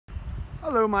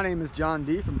Hello, my name is John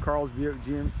D. from Carl's Buick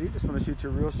GMC. Just want to shoot you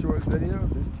a real short video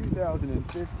of this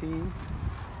 2015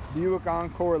 Buick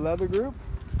Encore leather group.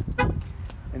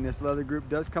 And this leather group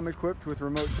does come equipped with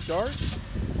remote start.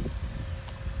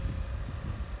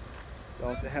 It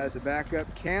also has a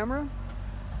backup camera.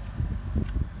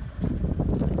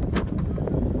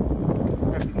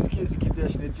 You have to excuse the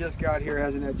condition. It just got here,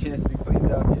 hasn't had a chance to be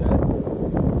cleaned up yet.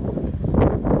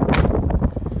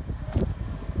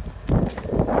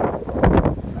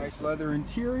 Leather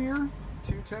interior,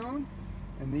 two-tone,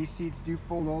 and these seats do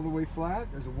fold all the way flat.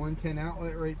 There's a 110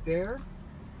 outlet right there.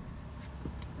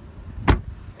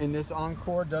 And this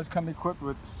Encore does come equipped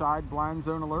with side blind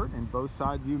zone alert and both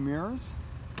side view mirrors.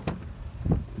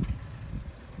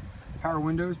 Power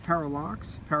windows, power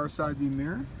locks, power side view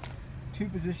mirror,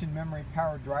 2-position memory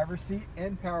power driver seat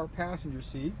and power passenger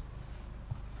seat.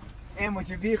 And with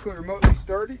your vehicle remotely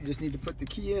started, you just need to put the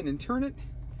key in and turn it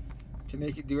to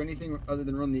make it do anything other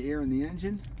than run the air in the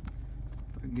engine.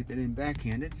 If I can get that in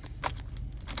backhanded.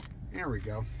 There we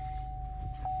go.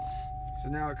 So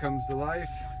now it comes to life.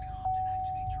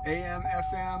 AM,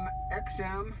 FM,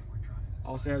 XM.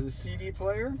 Also has a CD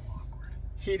player.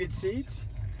 Heated seats.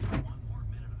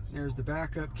 There's the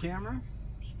backup camera.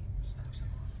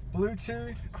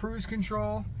 Bluetooth, cruise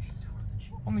control.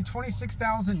 Only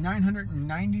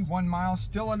 26,991 miles,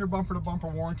 still under bumper-to-bumper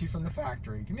warranty from the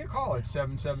factory. Give me a call at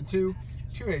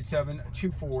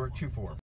 772-287-2424.